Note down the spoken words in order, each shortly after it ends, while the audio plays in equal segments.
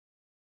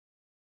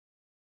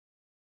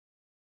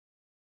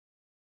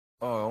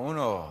Oh,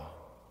 uno,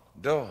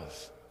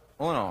 dos,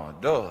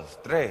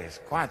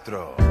 tres,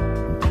 cuatro.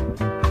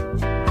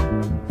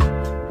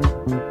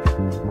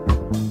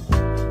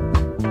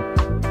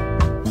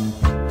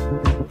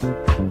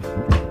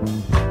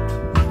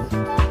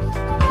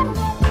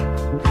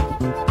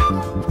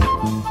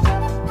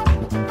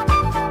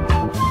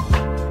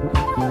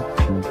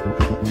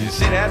 You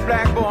see that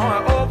black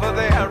boy over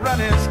there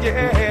running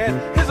scared,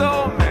 his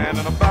old man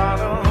in a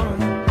bottle.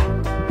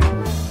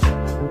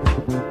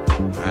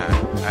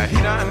 He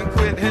done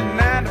quit his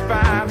 9 to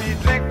 5, he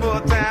drank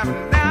full time,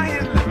 and now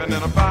he's living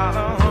in a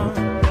bottle.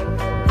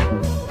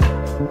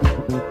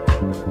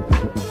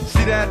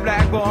 See that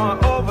black boy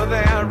over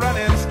there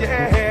running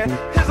scared,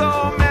 his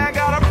old man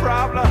got a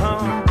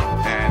problem,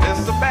 and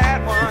it's a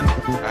bad one.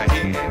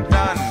 He ain't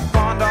done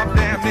pawned off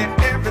damn near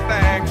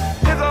everything,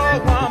 his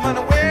old woman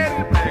a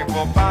wedding ring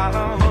for a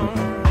bottle.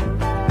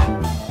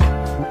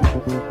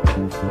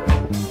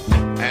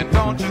 And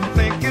don't you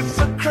think it's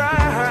a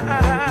crime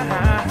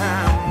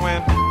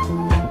when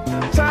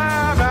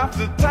time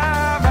after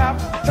time,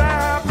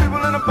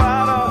 people in a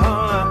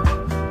bottle.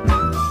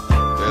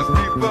 There's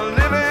people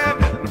living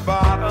in a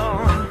bottle.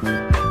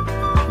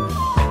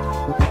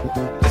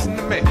 Listen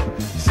to me.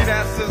 See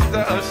that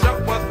sister, her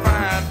shirt was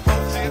fine.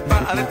 She's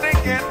finally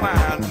drinking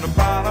wine in a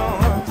bottle.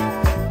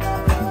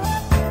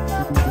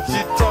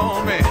 She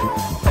told me,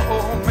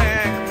 oh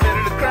man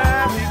committed a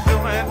crime, he's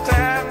doing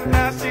time,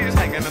 now she's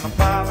hanging in a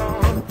bottle.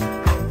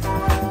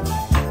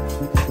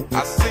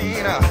 I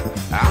seen her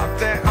out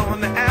there on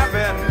the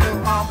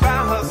avenue all by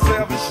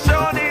herself, and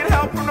sure need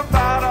help from the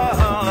bottle.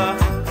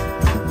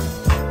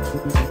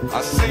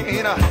 I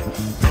seen her,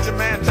 preacher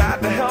man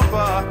tried to help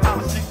her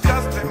out, she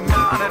cussed him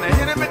out and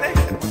hit him in the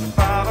head with the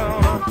bottle.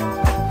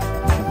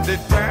 They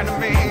turned to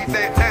me,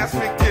 they asked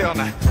me, Gil,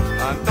 now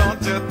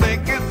don't you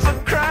think it's a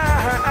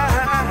crime?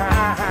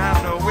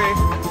 No way.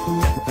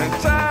 And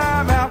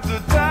time after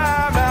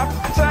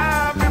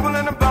time, people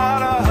in the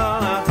bottle.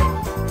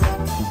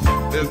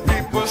 There's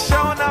people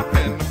showing up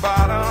in the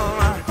bottle.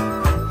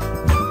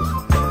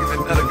 Give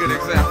another good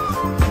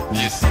example.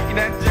 You see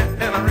that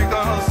gent in a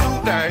Rico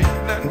suit there, he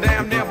done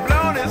damn near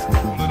blown his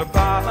fool to the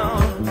bottle.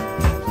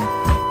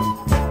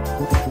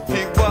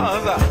 He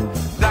was a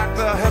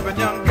doctor helping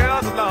young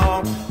girls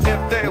along. If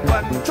they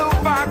wasn't too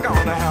far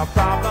gone to have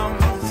problems.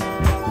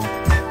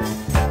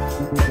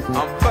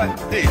 But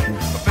the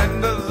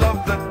offenders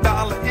of the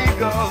dollar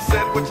eagle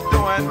said, what you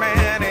doing,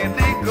 man, ain't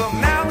legal.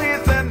 Now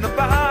he's in the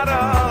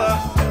bottle.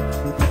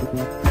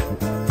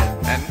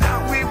 And now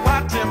we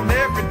watch him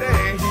every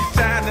day. He's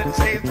trying to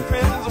chase the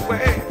prisoners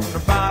away from the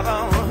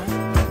bottle.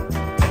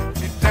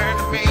 He turned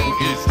to me,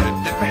 he said,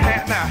 "Get my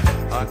hand now.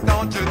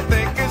 Don't you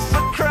think it's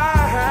a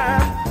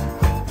crime?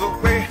 The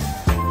way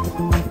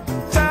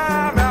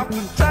time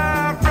after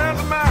time, friends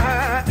of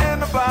mine in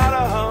the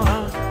bottle.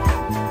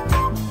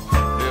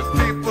 There's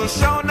people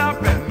showing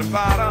up in the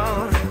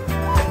bottle."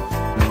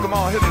 Come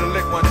on, hit it a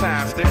lick one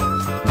time, stick.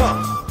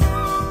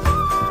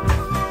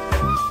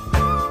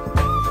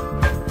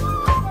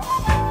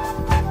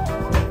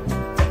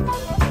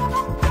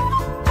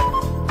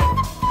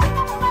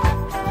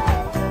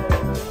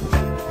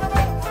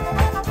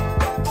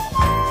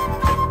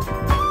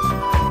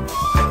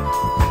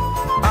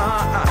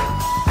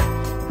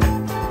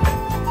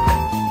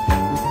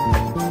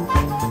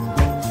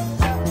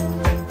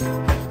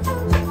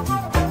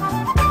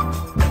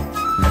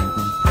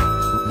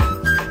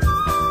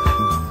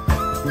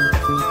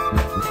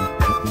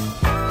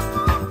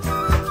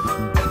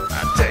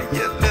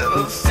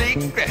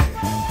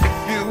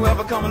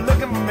 Ever come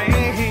looking for me,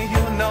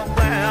 you know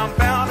where I'm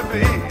bound to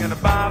be, in a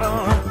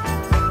bottle.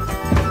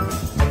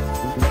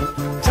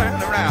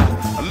 Turn around,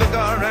 look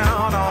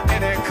around on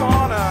any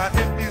corner.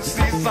 If you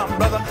see some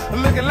brother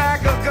looking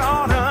like a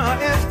goner,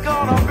 it's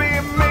gonna be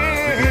me.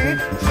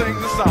 Sing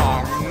the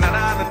song. Na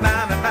na na na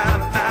na na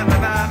na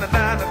na na na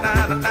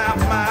na na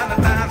na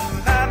na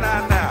na na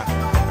na.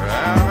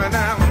 Every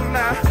now and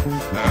now,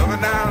 every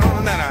now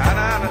and then, na na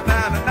na na na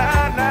na na na na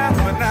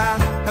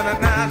na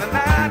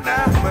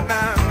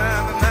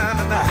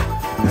na.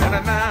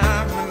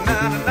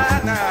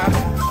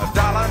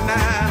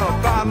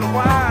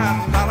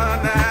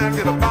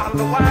 Get a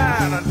bottle of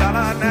wine,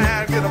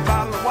 $1.09, get a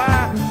bottle of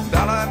wine,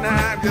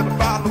 $1.09, get a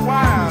bottle of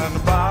wine in the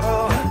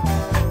bottle.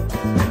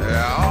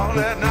 Yeah, all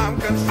that I'm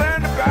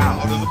concerned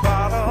about is a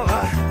bottle.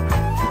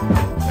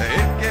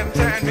 It can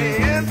turn me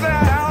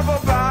inside of a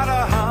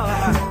bottle.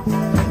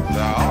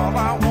 All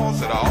I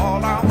want,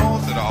 all I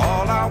want,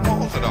 all I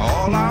want,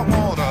 all I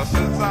want,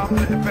 since I'm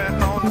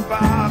living on the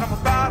bottom.